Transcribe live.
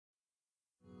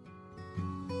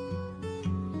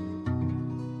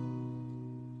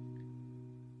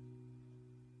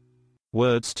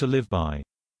Words to Live By.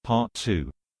 Part 2.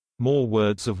 More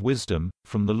words of wisdom,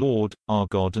 from the Lord, our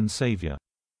God and Savior.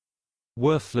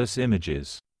 Worthless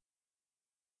images.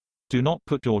 Do not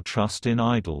put your trust in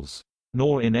idols,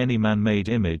 nor in any man-made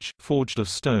image, forged of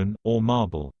stone, or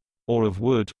marble, or of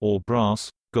wood, or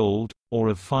brass, gold, or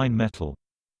of fine metal.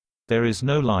 There is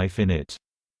no life in it.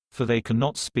 For they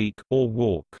cannot speak, or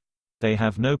walk. They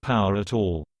have no power at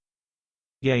all.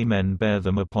 Yea, men bear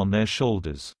them upon their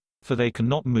shoulders. For they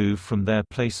cannot move from their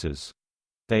places.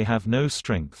 They have no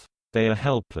strength. They are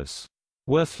helpless.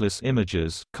 Worthless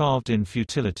images, carved in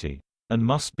futility. And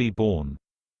must be borne.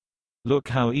 Look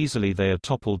how easily they are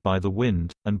toppled by the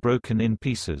wind, and broken in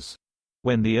pieces.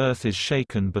 When the earth is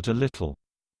shaken but a little.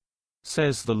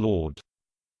 Says the Lord.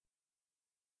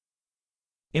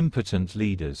 Impotent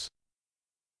leaders.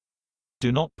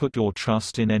 Do not put your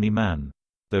trust in any man.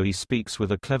 Though he speaks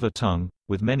with a clever tongue,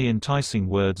 with many enticing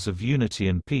words of unity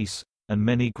and peace, and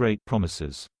many great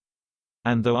promises.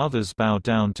 And though others bow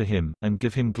down to him, and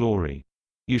give him glory.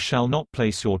 You shall not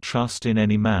place your trust in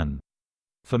any man.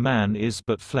 For man is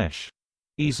but flesh.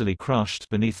 Easily crushed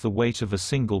beneath the weight of a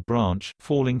single branch,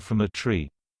 falling from a tree.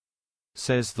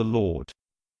 Says the Lord.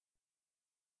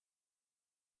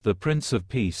 The Prince of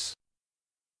Peace.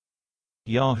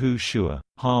 Yahushua,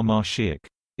 HaMashiach,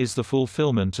 is the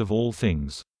fulfillment of all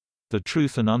things. The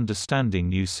truth and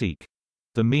understanding you seek.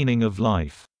 The meaning of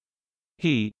life.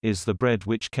 He is the bread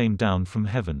which came down from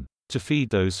heaven, to feed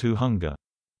those who hunger.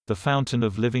 The fountain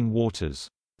of living waters,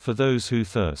 for those who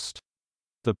thirst.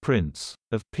 The Prince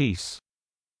of Peace.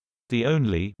 The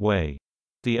only way.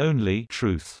 The only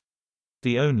truth.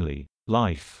 The only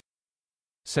life.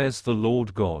 Says the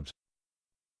Lord God.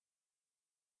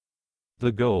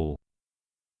 The goal.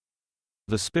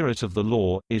 The spirit of the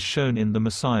law is shown in the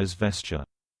Messiah's vesture.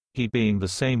 He being the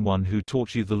same one who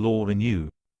taught you the law anew,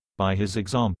 by his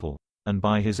example, and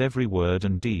by his every word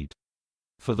and deed.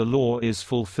 For the law is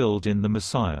fulfilled in the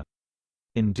Messiah.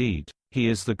 Indeed, he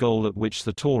is the goal at which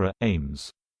the Torah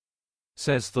aims.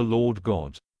 Says the Lord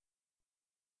God.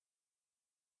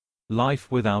 Life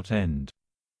without end.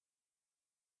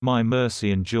 My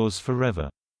mercy endures forever.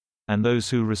 And those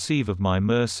who receive of my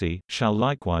mercy shall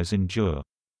likewise endure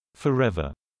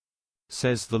forever.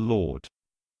 Says the Lord.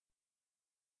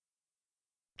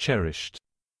 Cherished.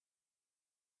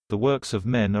 The works of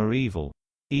men are evil,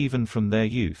 even from their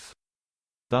youth.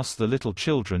 Thus the little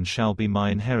children shall be my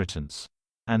inheritance,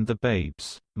 and the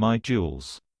babes, my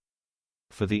jewels.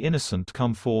 For the innocent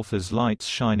come forth as lights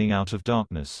shining out of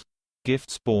darkness,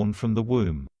 gifts born from the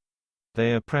womb.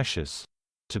 They are precious.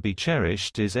 To be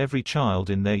cherished is every child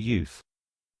in their youth.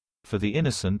 For the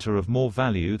innocent are of more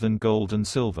value than gold and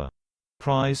silver,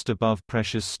 prized above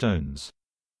precious stones.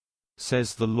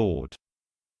 Says the Lord.